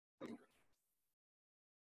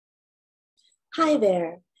Hi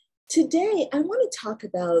there. Today, I want to talk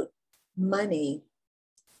about money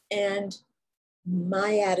and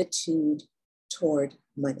my attitude toward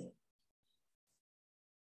money.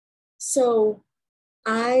 So,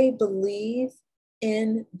 I believe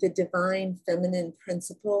in the divine feminine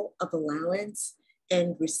principle of allowance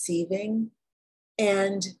and receiving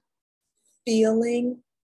and feeling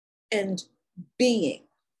and being.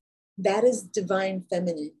 That is divine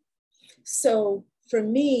feminine. So, for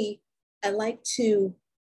me, I like to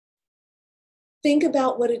think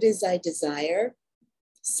about what it is I desire,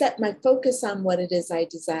 set my focus on what it is I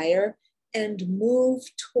desire, and move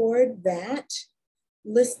toward that,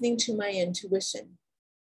 listening to my intuition.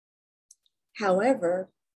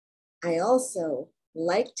 However, I also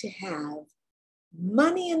like to have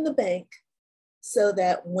money in the bank so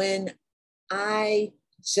that when I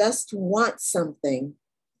just want something,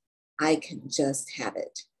 I can just have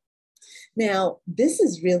it. Now, this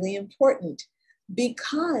is really important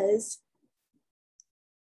because,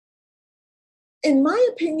 in my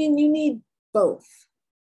opinion, you need both.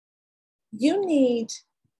 You need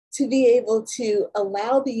to be able to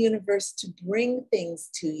allow the universe to bring things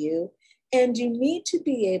to you, and you need to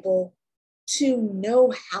be able to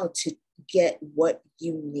know how to get what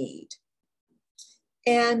you need.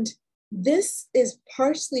 And this is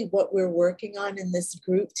partially what we're working on in this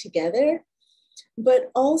group together, but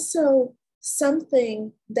also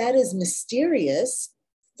something that is mysterious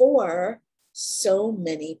for so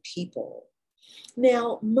many people.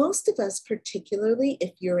 Now, most of us, particularly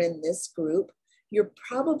if you're in this group, you're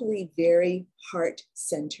probably very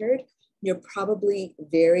heart-centered. You're probably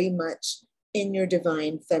very much in your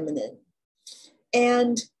divine feminine.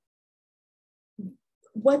 And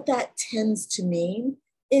what that tends to mean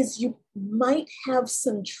is you might have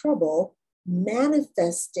some trouble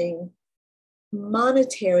manifesting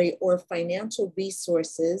monetary or financial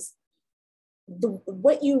resources,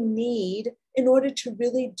 what you need in order to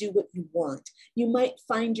really do what you want. You might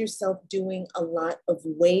find yourself doing a lot of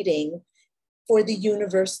waiting for the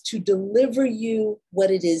universe to deliver you what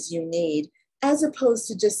it is you need, as opposed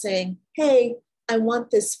to just saying, hey, I want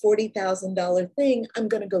this $40,000 thing. I'm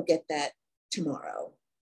going to go get that tomorrow.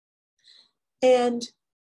 And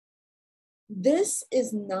this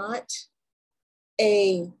is not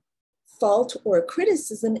a fault or a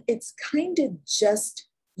criticism. It's kind of just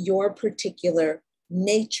your particular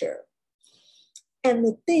nature. And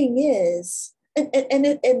the thing is, and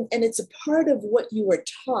it's a part of what you were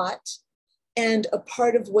taught and a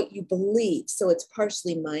part of what you believe. So it's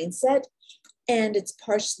partially mindset and it's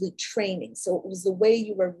partially training. So it was the way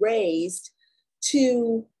you were raised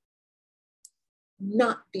to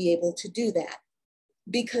not be able to do that,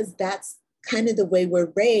 because that's kind of the way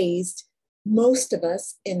we're raised, most of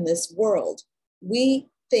us in this world. We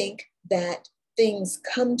think that things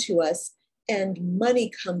come to us and money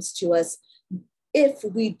comes to us if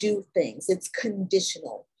we do things. It's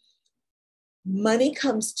conditional. Money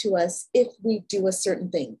comes to us if we do a certain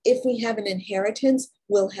thing. If we have an inheritance,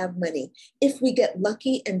 we'll have money. If we get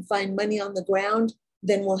lucky and find money on the ground,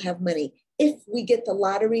 then we'll have money. If we get the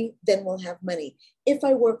lottery, then we'll have money. If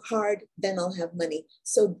I work hard, then I'll have money.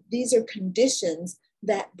 So these are conditions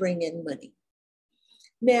that bring in money.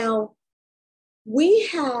 Now, we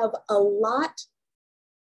have a lot,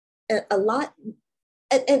 and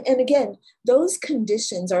again, those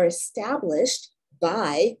conditions are established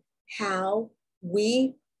by how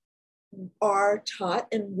we are taught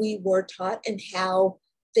and we were taught, and how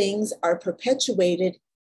things are perpetuated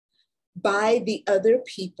by the other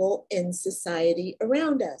people in society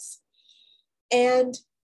around us. And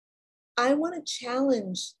I want to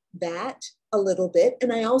challenge that a little bit.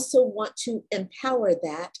 And I also want to empower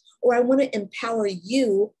that, or I want to empower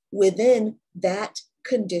you within that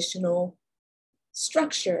conditional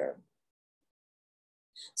structure.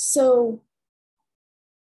 So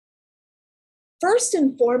first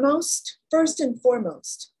and foremost,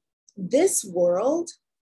 this world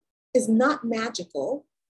is not magical.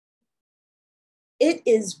 It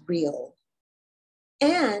is real.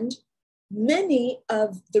 And many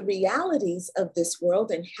of the realities of this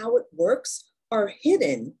world and how it works are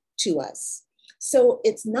hidden to us. So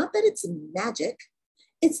it's not that it's magic,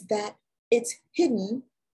 it's that it's hidden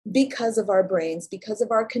because of our brains, because of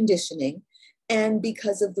our conditioning, and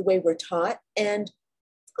because of the way we're taught. And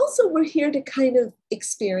also, we're here to kind of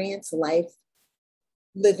experience life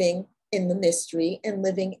living in the mystery and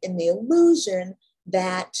living in the illusion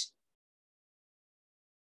that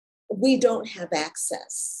we don't have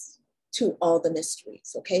access to all the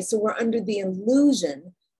mysteries, okay? So we're under the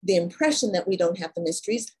illusion, the impression that we don't have the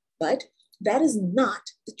mysteries, but that is not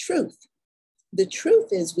the truth. The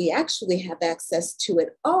truth is we actually have access to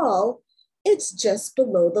it all, It's just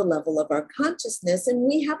below the level of our consciousness, and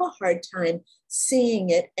we have a hard time seeing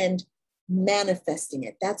it and manifesting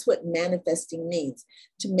it. That's what manifesting means,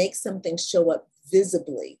 to make something show up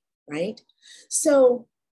visibly, right? So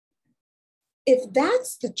if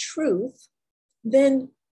that's the truth, then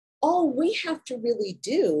all we have to really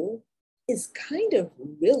do is kind of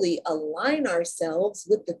really align ourselves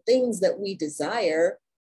with the things that we desire,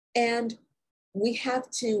 and we have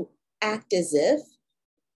to act as if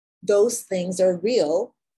those things are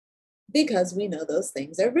real, because we know those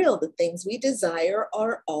things are real. The things we desire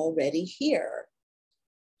are already here.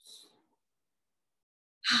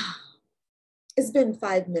 It's been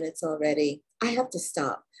 5 minutes already. I have to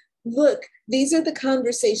stop. Look, these are the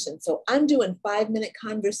conversations. So I'm doing 5-minute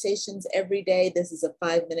conversations every day. This is a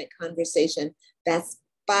 5-minute conversation. That's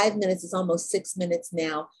 5 minutes. It's almost 6 minutes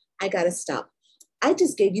now. I got to stop. I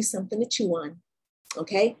just gave you something to chew on.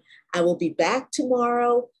 Okay. I will be back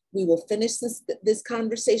tomorrow. We will finish this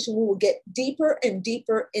conversation. We will get deeper and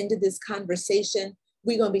deeper into this conversation.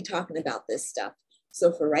 We're going to be talking about this stuff.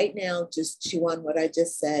 So for right now, just chew on what I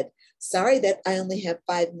just said. Sorry that I only have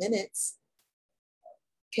 5 minutes.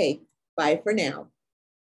 Okay, bye for now.